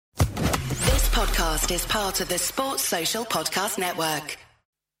podcast is part of the Sports Social Podcast Network.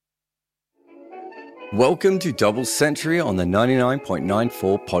 Welcome to Double Century on the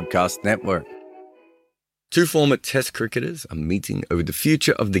 99.94 Podcast Network. Two former Test cricketers are meeting over the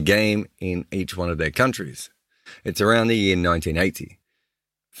future of the game in each one of their countries. It's around the year 1980.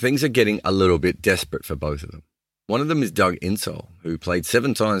 Things are getting a little bit desperate for both of them. One of them is Doug Insall, who played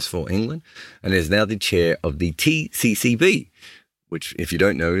 7 times for England and is now the chair of the TCCB, which, if you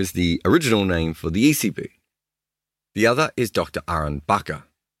don't know, is the original name for the ECB. The other is Dr. Aaron Barker.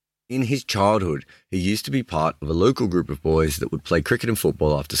 In his childhood, he used to be part of a local group of boys that would play cricket and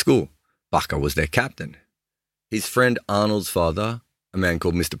football after school. Barker was their captain. His friend Arnold's father, a man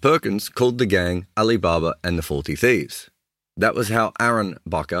called Mr. Perkins, called the gang Ali Baba and the 40 Thieves. That was how Aaron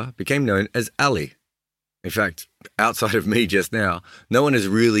Barker became known as Ali. In fact, outside of me just now, no one has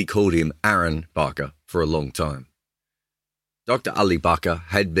really called him Aaron Barker for a long time. Dr. Ali Barker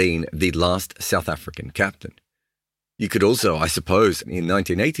had been the last South African captain. You could also, I suppose, in the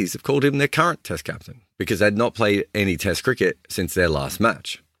 1980s have called him their current Test captain because they had not played any Test cricket since their last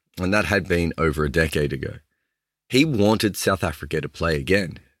match, and that had been over a decade ago. He wanted South Africa to play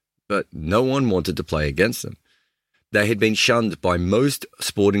again, but no one wanted to play against them. They had been shunned by most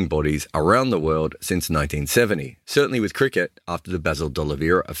sporting bodies around the world since 1970, certainly with cricket after the Basil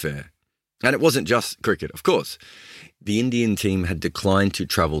D'Oliveira affair. And it wasn't just cricket, of course. The Indian team had declined to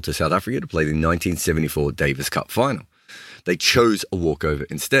travel to South Africa to play the 1974 Davis Cup final. They chose a walkover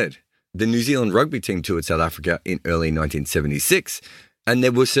instead. The New Zealand rugby team toured South Africa in early 1976, and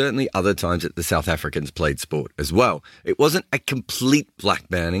there were certainly other times that the South Africans played sport as well. It wasn't a complete black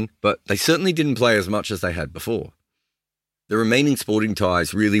banning, but they certainly didn't play as much as they had before. The remaining sporting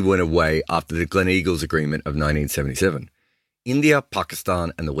ties really went away after the Gleneagles Agreement of 1977. India,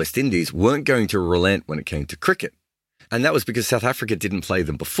 Pakistan and the West Indies weren't going to relent when it came to cricket. And that was because South Africa didn't play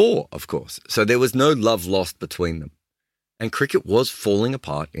them before, of course. So there was no love lost between them. And cricket was falling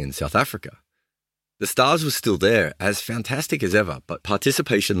apart in South Africa. The stars were still there, as fantastic as ever, but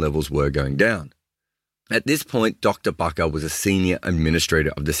participation levels were going down. At this point, Dr. Barker was a senior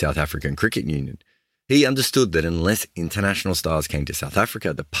administrator of the South African Cricket Union. He understood that unless international stars came to South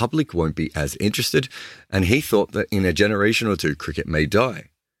Africa, the public won't be as interested, and he thought that in a generation or two, cricket may die.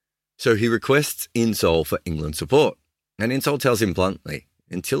 So he requests Insall for England support, and Insall tells him bluntly,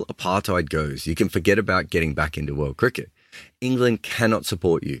 until apartheid goes, you can forget about getting back into world cricket. England cannot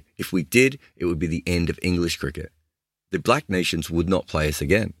support you. If we did, it would be the end of English cricket. The black nations would not play us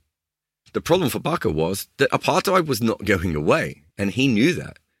again. The problem for Barker was that apartheid was not going away, and he knew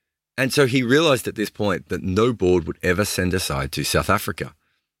that. And so he realised at this point that no board would ever send a side to South Africa.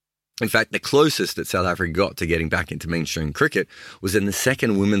 In fact, the closest that South Africa got to getting back into mainstream cricket was in the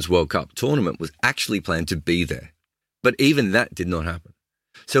second Women's World Cup tournament was actually planned to be there. But even that did not happen.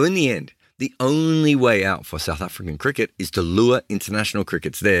 So in the end, the only way out for South African cricket is to lure international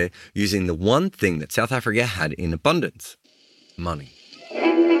crickets there using the one thing that South Africa had in abundance: money.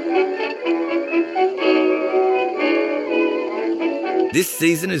 This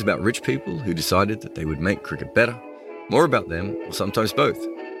season is about rich people who decided that they would make cricket better, more about them, or sometimes both.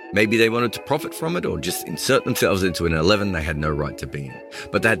 Maybe they wanted to profit from it or just insert themselves into an 11 they had no right to be in.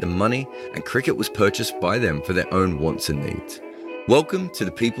 But they had the money, and cricket was purchased by them for their own wants and needs. Welcome to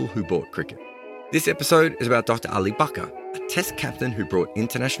the people who bought cricket. This episode is about Dr. Ali Barker, a Test captain who brought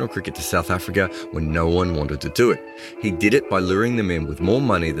international cricket to South Africa when no one wanted to do it. He did it by luring them in with more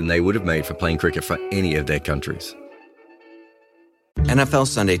money than they would have made for playing cricket for any of their countries. NFL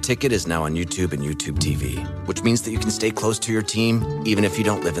Sunday Ticket is now on YouTube and YouTube TV, which means that you can stay close to your team even if you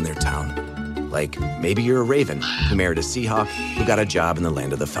don't live in their town. Like, maybe you're a Raven who married a Seahawk who got a job in the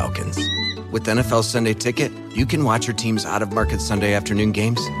land of the Falcons. With NFL Sunday Ticket, you can watch your team's out-of-market Sunday afternoon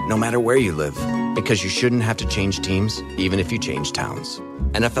games no matter where you live, because you shouldn't have to change teams even if you change towns.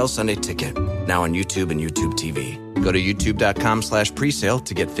 NFL Sunday Ticket, now on YouTube and YouTube TV. Go to youtube.com/presale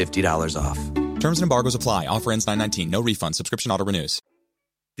to get $50 off. Terms and embargoes apply. Offer ends 9/19. No refund. Subscription auto-renews.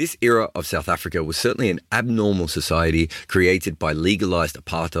 This era of South Africa was certainly an abnormal society created by legalised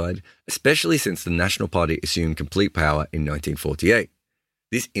apartheid, especially since the National Party assumed complete power in 1948.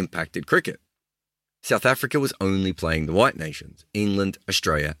 This impacted cricket. South Africa was only playing the white nations, England,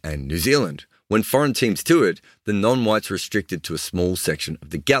 Australia and New Zealand. When foreign teams toured, the non-whites were restricted to a small section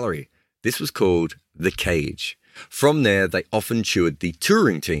of the gallery. This was called the cage. From there, they often toured the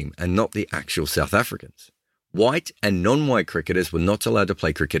touring team and not the actual South Africans. White and non-white cricketers were not allowed to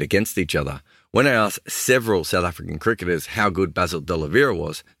play cricket against each other. When I asked several South African cricketers how good Basil D'Oliveira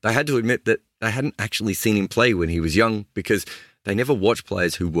was, they had to admit that they hadn't actually seen him play when he was young because they never watched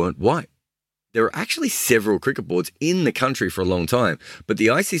players who weren't white. There were actually several cricket boards in the country for a long time, but the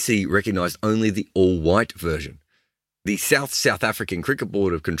ICC recognised only the all-white version. The South African Cricket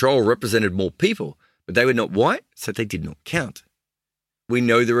Board of Control represented more people, but they were not white, so they did not count. We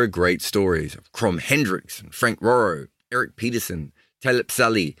know there are great stories of Crom Hendricks and Frank Roro, Eric Peterson, Talib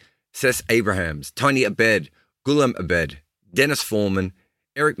Salih, Cess Abrahams, Tiny Abed, Ghulam Abed, Dennis Foreman,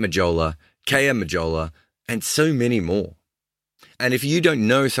 Eric Majola, Kaya Majola, and so many more. And if you don't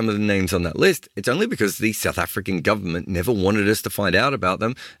know some of the names on that list, it's only because the South African government never wanted us to find out about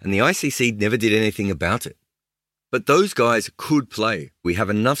them, and the ICC never did anything about it. But those guys could play. We have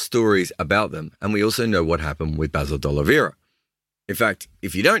enough stories about them, and we also know what happened with Basil D'Oliveira. In fact,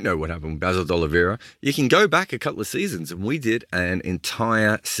 if you don't know what happened with Basil D'Oliveira, you can go back a couple of seasons, and we did an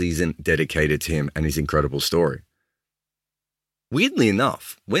entire season dedicated to him and his incredible story. Weirdly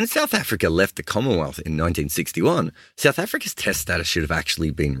enough, when South Africa left the Commonwealth in 1961, South Africa's test status should have actually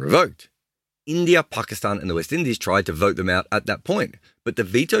been revoked. India, Pakistan and the West Indies tried to vote them out at that point, but the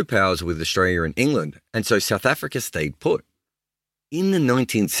veto powers were with Australia and England, and so South Africa stayed put. In the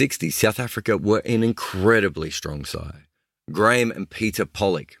 1960s, South Africa were an incredibly strong side. Graham and Peter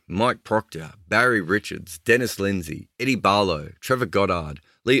Pollock, Mike Proctor, Barry Richards, Dennis Lindsay, Eddie Barlow, Trevor Goddard,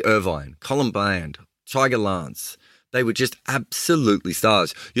 Lee Irvine, Colin Bland, Tiger Lance. They were just absolutely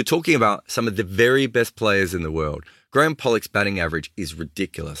stars. You're talking about some of the very best players in the world. Graham Pollock's batting average is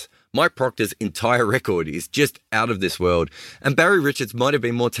ridiculous. Mike Proctor's entire record is just out of this world, and Barry Richards might have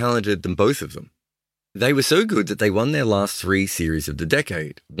been more talented than both of them. They were so good that they won their last 3 series of the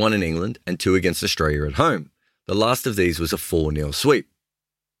decade, 1 in England and 2 against Australia at home. The last of these was a 4-0 sweep.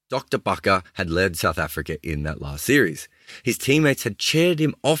 Dr. Bucker had led South Africa in that last series. His teammates had cheered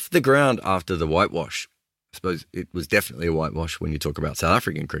him off the ground after the whitewash. I suppose it was definitely a whitewash when you talk about South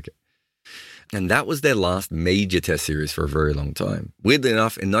African cricket. And that was their last major test series for a very long time. Weirdly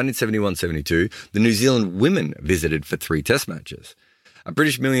enough, in 1971-72, the New Zealand women visited for 3 test matches. A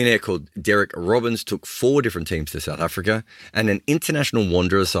British millionaire called Derek Robbins took 4 different teams to South Africa, and an international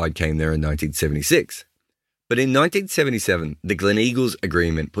wanderer side came there in 1976. But in 1977, the Gleneagles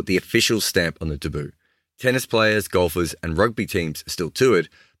Agreement put the official stamp on the taboo. Tennis players, golfers, and rugby teams still toured,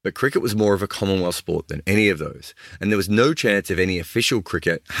 but cricket was more of a Commonwealth sport than any of those, and there was no chance of any official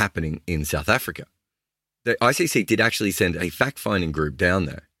cricket happening in South Africa. The ICC did actually send a fact-finding group down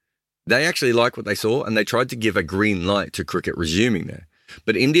there. They actually liked what they saw, and they tried to give a green light to cricket resuming there.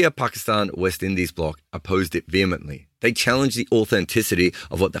 But India, Pakistan, West Indies bloc opposed it vehemently. They challenged the authenticity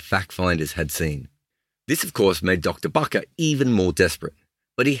of what the fact-finders had seen. This, of course, made Dr. Bucker even more desperate.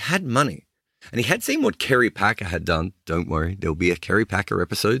 But he had money. And he had seen what Kerry Packer had done. Don't worry, there'll be a Kerry Packer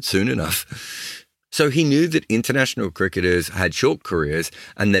episode soon enough. So he knew that international cricketers had short careers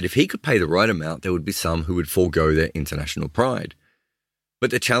and that if he could pay the right amount, there would be some who would forego their international pride. But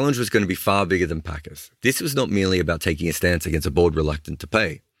the challenge was going to be far bigger than Packer's. This was not merely about taking a stance against a board reluctant to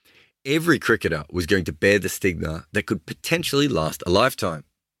pay. Every cricketer was going to bear the stigma that could potentially last a lifetime.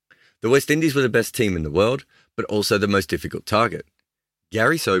 The West Indies were the best team in the world, but also the most difficult target.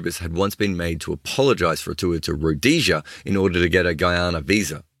 Gary Sobers had once been made to apologise for a tour to Rhodesia in order to get a Guyana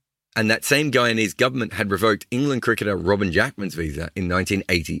visa. And that same Guyanese government had revoked England cricketer Robin Jackman's visa in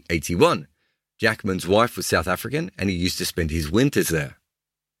 1980-81. Jackman's wife was South African and he used to spend his winters there.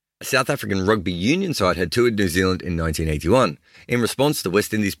 A South African rugby union side had toured New Zealand in 1981. In response, the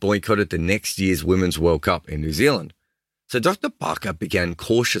West Indies boycotted the next year's Women's World Cup in New Zealand. So Dr. Parker began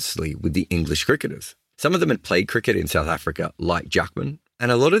cautiously with the English cricketers. Some of them had played cricket in South Africa, like Jackman,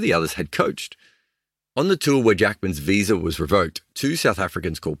 and a lot of the others had coached. On the tour where Jackman's visa was revoked, 2 South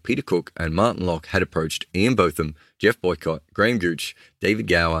Africans called Peter Cook and Martin Locke had approached Ian Botham, Jeff Boycott, Graham Gooch, David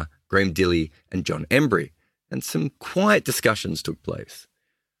Gower, Graham Dilley, and John Embry, and some quiet discussions took place.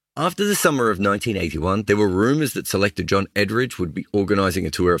 After the summer of 1981, there were rumours that selector John Edridge would be organising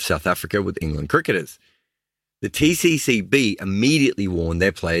a tour of South Africa with England cricketers. The TCCB immediately warned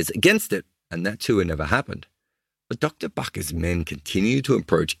their players against it, and that tour never happened. But Dr. Bucker's men continued to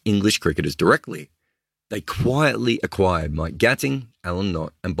approach English cricketers directly. They quietly acquired Mike Gatting, Alan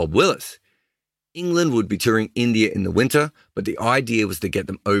Knott, and Bob Willis. England would be touring India in the winter, but the idea was to get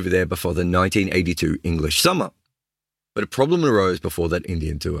them over there before the 1982 English summer. But a problem arose before that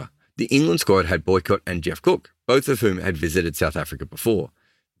Indian tour. The England squad had Boycott and Jeff Cook, both of whom had visited South Africa before.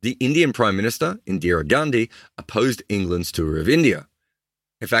 The Indian Prime Minister, Indira Gandhi, opposed England's tour of India.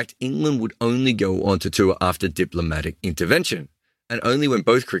 In fact, England would only go on to tour after diplomatic intervention, and only when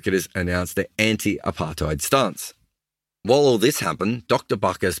both cricketers announced their anti-apartheid stance. While all this happened, Dr.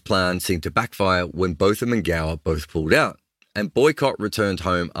 Bucker's plan seemed to backfire when Botham and Gower both pulled out, and Boycott returned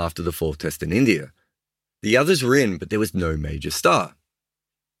home after the 4th test in India. The others were in, but there was no major star.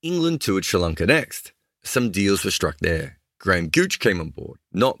 England toured Sri Lanka next. Some deals were struck there. Graham Gooch came on board.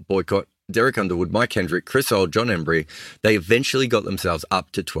 Not Boycott, Derek Underwood, Mike Hendrick, Chris Old, John Embry. They eventually got themselves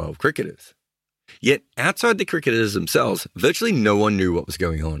up to 12 cricketers. Yet, outside the cricketers themselves, virtually no one knew what was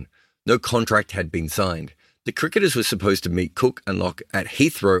going on. No contract had been signed. The cricketers were supposed to meet Cook and Locke at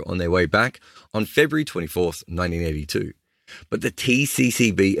Heathrow on their way back on February 24th, 1982. But the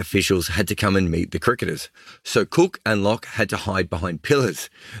TCCB officials had to come and meet the cricketers. So Cook and Locke had to hide behind pillars.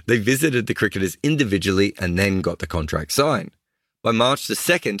 They visited the cricketers individually and then got the contract signed. By March the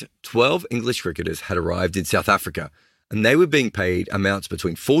 2nd, 12 English cricketers had arrived in South Africa, and they were being paid amounts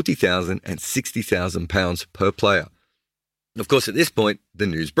between £40,000 and £60,000 per player. Of course, at this point, the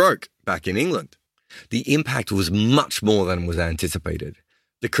news broke back in England. The impact was much more than was anticipated.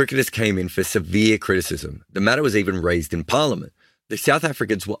 The cricketers came in for severe criticism. The matter was even raised in Parliament. The South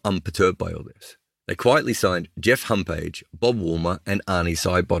Africans were unperturbed by all this. They quietly signed Jeff Humpage, Bob Woolmer and Arnie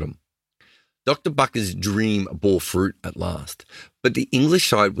Sidebottom. Dr. Bucker's dream bore fruit at last, but the English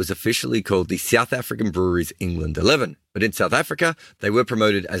side was officially called the South African Breweries England 11. But in South Africa, they were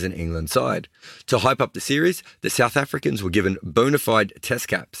promoted as an England side. To hype up the series, the South Africans were given bona fide test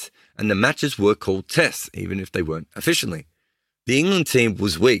caps, and the matches were called tests, even if they weren't officially. The England team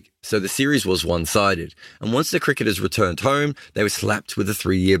was weak, so the series was one-sided, and once the cricketers returned home, they were slapped with a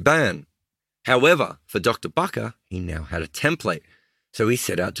 3-year ban. However, for Dr. Bucker, he now had a template, so he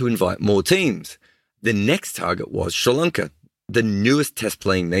set out to invite more teams. The next target was Sri Lanka, the newest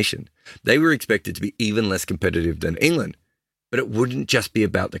test-playing nation. They were expected to be even less competitive than England, but it wouldn't just be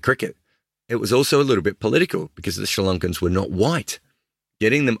about the cricket. It was also a little bit political because the Sri Lankans were not white.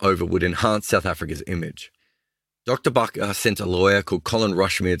 Getting them over would enhance South Africa's image. Dr. Bucker sent a lawyer called Colin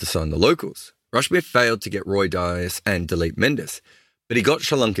Rushmere to sign the locals. Rushmere failed to get Roy Dias and Dilip Mendes, but he got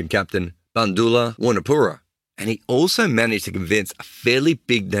Sri Lankan captain Bandula Warnapura, and he also managed to convince a fairly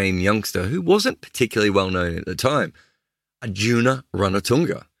big-name youngster who wasn't particularly well-known at the time, Arjuna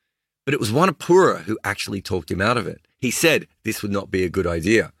Ranatunga. But it was Warnapura who actually talked him out of it. He said this would not be a good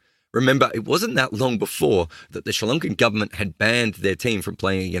idea. Remember, it wasn't that long before that the Sri Lankan government had banned their team from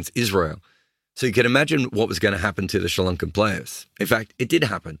playing against Israel. So you can imagine what was going to happen to the Sri Lankan players. In fact, it did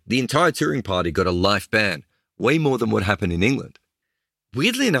happen. The entire touring party got a life ban, way more than what happened in England.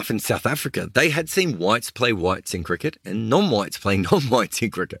 Weirdly enough, in South Africa, they had seen whites play whites in cricket and non-whites play non-whites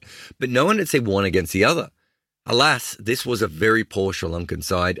in cricket, but no one had seen one against the other. Alas, this was a very poor Sri Lankan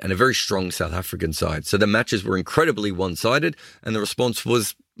side and a very strong South African side, so the matches were incredibly one-sided and the response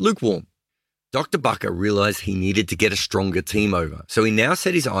was lukewarm. Dr. Bucker realised he needed to get a stronger team over, so he now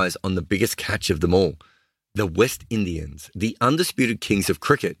set his eyes on the biggest catch of them all, the West Indians, the undisputed kings of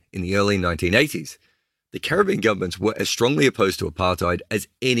cricket in the early 1980s. The Caribbean governments were as strongly opposed to apartheid as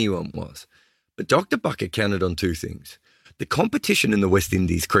anyone was. But Dr. Bucker counted on two things. The competition in the West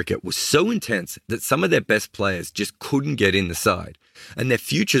Indies cricket was so intense that some of their best players just couldn't get in the side, and their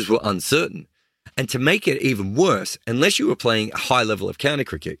futures were uncertain. And to make it even worse, unless you were playing a high level of county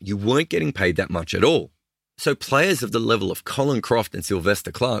cricket, you weren't getting paid that much at all. So players of the level of Colin Croft and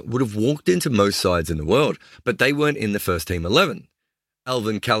Sylvester Clarke would have walked into most sides in the world, but they weren't in the first team 11.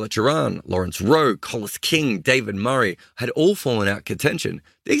 Alvin Kallicharran, Lawrence Rowe, Collis King, David Murray had all fallen out contention.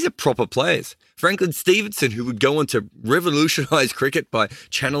 These are proper players. Franklin Stevenson, who would go on to revolutionise cricket by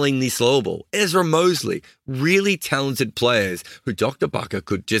channeling the slow ball. Ezra Mosley, really talented players who Dr. Bucker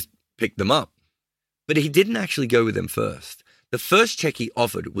could just pick them up. But he didn't actually go with them first. The first check he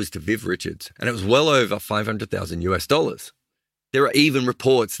offered was to Viv Richards, and it was well over $500,000. There are even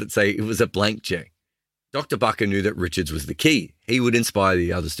reports that say it was a blank check. Dr. Bucker knew that Richards was the key. He would inspire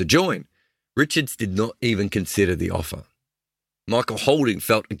the others to join. Richards did not even consider the offer. Michael Holding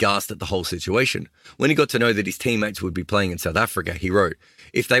felt aghast at the whole situation. When he got to know that his teammates would be playing in South Africa, he wrote,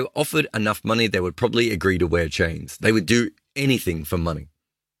 "If they were offered enough money, they would probably agree to wear chains. They would do anything for money."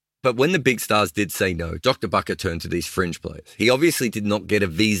 But when the big stars did say no, Dr. Bucker turned to these fringe players. He obviously did not get a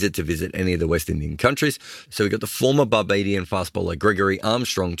visa to visit any of the West Indian countries, so he got the former Barbadian fast bowler Gregory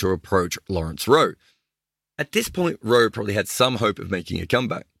Armstrong to approach Lawrence Rowe. At this point, Rowe probably had some hope of making a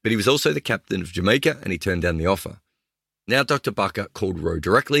comeback, but he was also the captain of Jamaica and he turned down the offer. Now Dr. Bucker called Rowe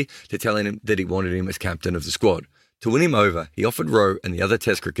directly to tell him that he wanted him as captain of the squad. To win him over, he offered Rowe and the other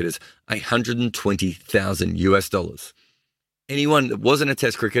test cricketers $120,000. Anyone that wasn't a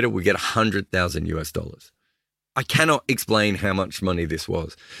test cricketer would get $100,000. I cannot explain how much money this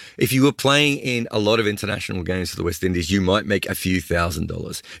was. If you were playing in a lot of international games for the West Indies, you might make a few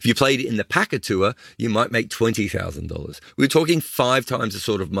 $1,000s. If you played in the Packer Tour, you might make $20,000. We were talking 5 times the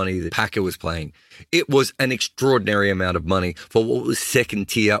sort of money that Packer was playing. It was an extraordinary amount of money for what was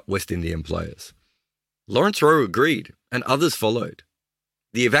second-tier West Indian players. Lawrence Rowe agreed, and others followed.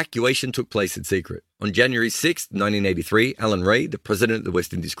 The evacuation took place in secret. On January 6, 1983, Alan Ray, the president of the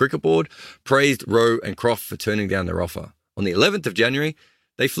West Indies Cricket Board, praised Rowe and Croft for turning down their offer. On the 11th of January,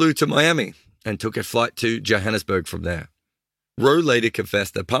 they flew to Miami and took a flight to Johannesburg from there. Rowe later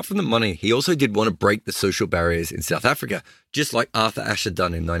confessed that apart from the money, he also did want to break the social barriers in South Africa, just like Arthur Ashe had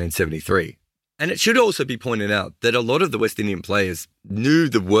done in 1973. And it should also be pointed out that a lot of the West Indian players knew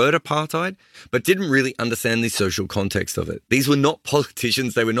the word apartheid, but didn't really understand the social context of it. These were not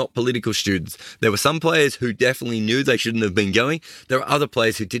politicians. They were not political students. There were some players who definitely knew they shouldn't have been going. There were other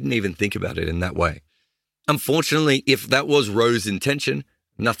players who didn't even think about it in that way. Unfortunately, if that was Rowe's intention,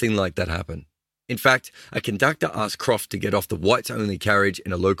 nothing like that happened. In fact, a conductor asked Croft to get off the whites-only carriage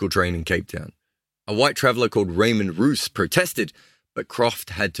in a local train in Cape Town. A white traveller called Raymond Roos protested, but Croft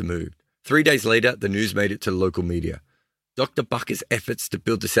had to move. 3 days later, the news made it to the local media. Dr. Bucker's efforts to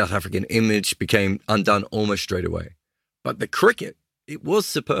build the South African image became undone almost straight away. But the cricket, it was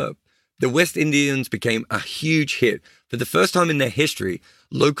superb. The West Indians became a huge hit. For the first time in their history,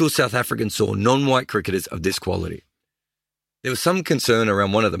 local South Africans saw non-white cricketers of this quality. There was some concern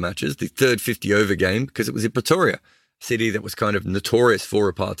around one of the matches, the third 50-over game, because it was in Pretoria, a city that was kind of notorious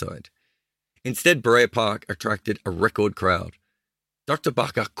for apartheid. Instead, Berea Park attracted a record crowd. Dr.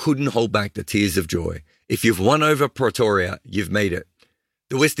 Bucker couldn't hold back the tears of joy. If you've won over Pretoria, you've made it.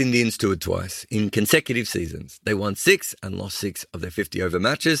 The West Indians toured twice in consecutive seasons. They won 6 and lost 6 of their 50-over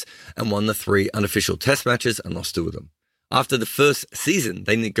matches and won the 3 unofficial test matches and lost 2 of them. After the first season,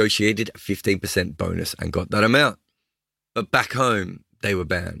 they negotiated a 15% bonus and got that amount. But back home, they were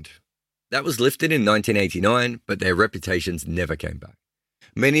banned. That was lifted in 1989, but their reputations never came back.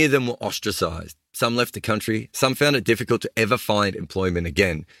 Many of them were ostracized. Some left the country, some found it difficult to ever find employment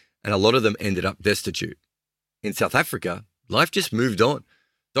again, and a lot of them ended up destitute. In South Africa, life just moved on.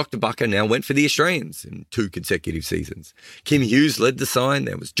 Dr. Bucker now went for the Australians in 2 consecutive seasons. Kim Hughes led the side.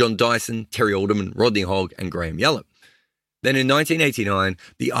 There was John Dyson, Terry Alderman, Rodney Hogg, and Graham Yallop. Then in 1989,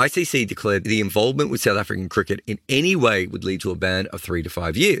 the ICC declared the involvement with South African cricket in any way would lead to a ban of 3 to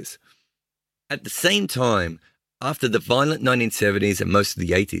 5 years. At the same time, after the violent 1970s and most of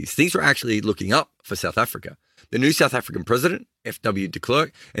the 80s, things were actually looking up for South Africa. The new South African president, F.W. de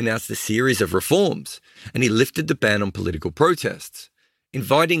Klerk, announced a series of reforms, and he lifted the ban on political protests.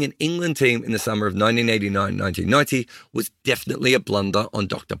 Inviting an England team in the summer of 1989-1990 was definitely a blunder on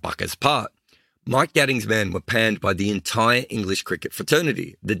Dr. Bucker's part. Mike Gatting's men were panned by the entire English cricket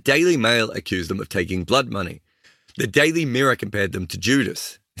fraternity. The Daily Mail accused them of taking blood money. The Daily Mirror compared them to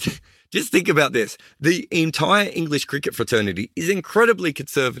Judas. Just think about this. The entire English cricket fraternity is incredibly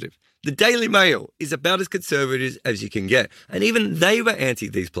conservative. The Daily Mail is about as conservative as you can get, and even they were anti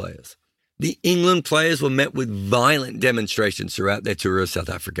these players. The England players were met with violent demonstrations throughout their tour of South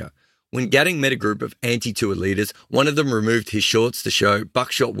Africa. When Gatting met a group of anti-tour leaders, one of them removed his shorts to show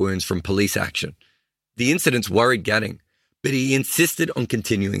buckshot wounds from police action. The incidents worried Gatting, but he insisted on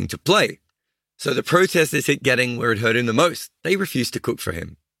continuing to play. So the protesters hit Gatting where it hurt him the most. They refused to cook for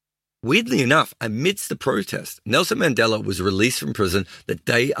him. Weirdly enough, amidst the protest, Nelson Mandela was released from prison the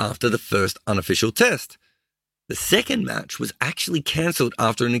day after the first unofficial test. The second match was actually cancelled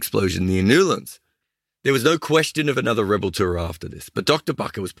after an explosion near Newlands. There was no question of another rebel tour after this, but Dr.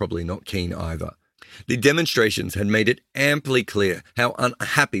 Bucker was probably not keen either. The demonstrations had made it amply clear how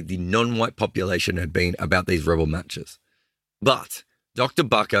unhappy the non-white population had been about these rebel matches. But Dr.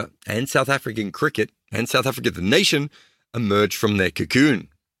 Bucker and South African cricket and South Africa the nation emerged from their cocoon.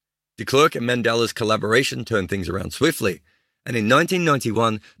 De Klerk and Mandela's collaboration turned things around swiftly, and in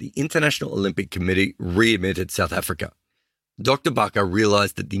 1991, the International Olympic Committee readmitted South Africa. Dr. Bucker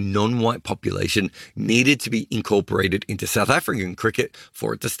realised that the non-white population needed to be incorporated into South African cricket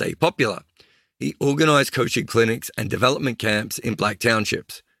for it to stay popular. He organised coaching clinics and development camps in black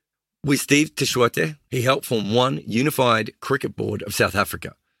townships. With Steve Tshwete, he helped form one unified cricket board of South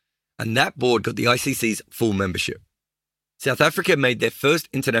Africa, and that board got the ICC's full membership. South Africa made their first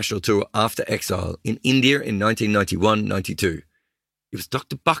international tour after exile in India in 1991-92. It was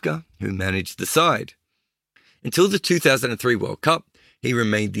Dr. Bucker who managed the side. Until the 2003 World Cup, he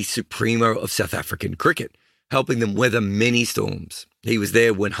remained the supremo of South African cricket, helping them weather many storms. He was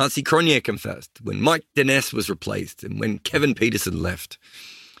there when Hansie Cronje confessed, when Mike Dennis was replaced, and when Kevin Peterson left.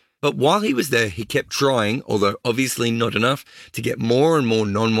 But while he was there, he kept trying, although obviously not enough, to get more and more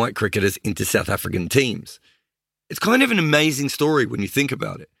non-white cricketers into South African teams. It's kind of an amazing story when you think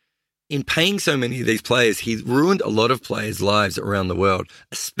about it. In paying so many of these players, he ruined a lot of players' lives around the world,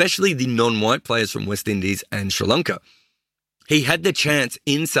 especially the non-white players from West Indies and Sri Lanka. He had the chance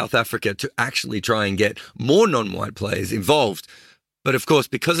in South Africa to actually try and get more non-white players involved. But of course,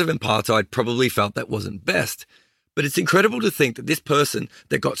 because of apartheid, probably felt that wasn't best. But it's incredible to think that this person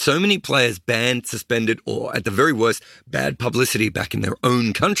that got so many players banned, suspended, or at the very worst, bad publicity back in their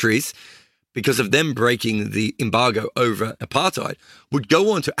own countries because of them breaking the embargo over apartheid would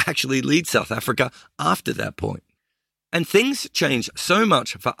go on to actually lead South Africa after that point. And things changed so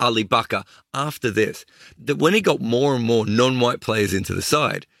much for Ali Bakar after this that when he got more and more non-white players into the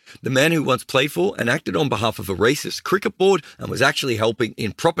side, the man who once played for and acted on behalf of a racist cricket board and was actually helping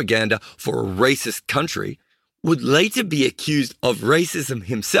in propaganda for a racist country would later be accused of racism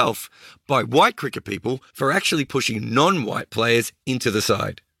himself by white cricket people for actually pushing non-white players into the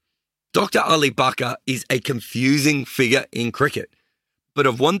side. Dr. Ali Bakar is a confusing figure in cricket, but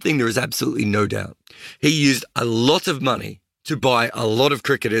of one thing there is absolutely no doubt. He used a lot of money to buy a lot of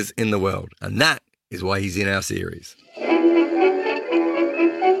cricketers in the world, and that is why he's in our series.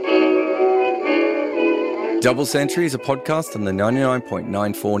 Double Century is a podcast on the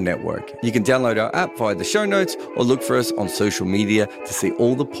 99.94 network. You can download our app via the show notes or look for us on social media to see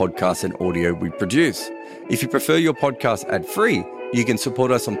all the podcasts and audio we produce. If you prefer your podcast ad-free, you can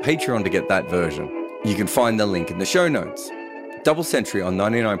support us on Patreon to get that version. You can find the link in the show notes. Double Century on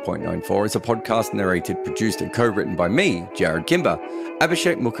 99.94 is a podcast narrated, produced and co-written by me, Jared Kimber.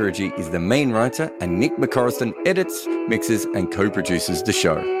 Abhishek Mukherjee is the main writer and Nick McCorriston edits, mixes and co-produces the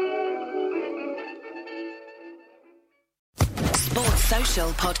show. Sports Social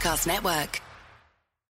Podcast Network.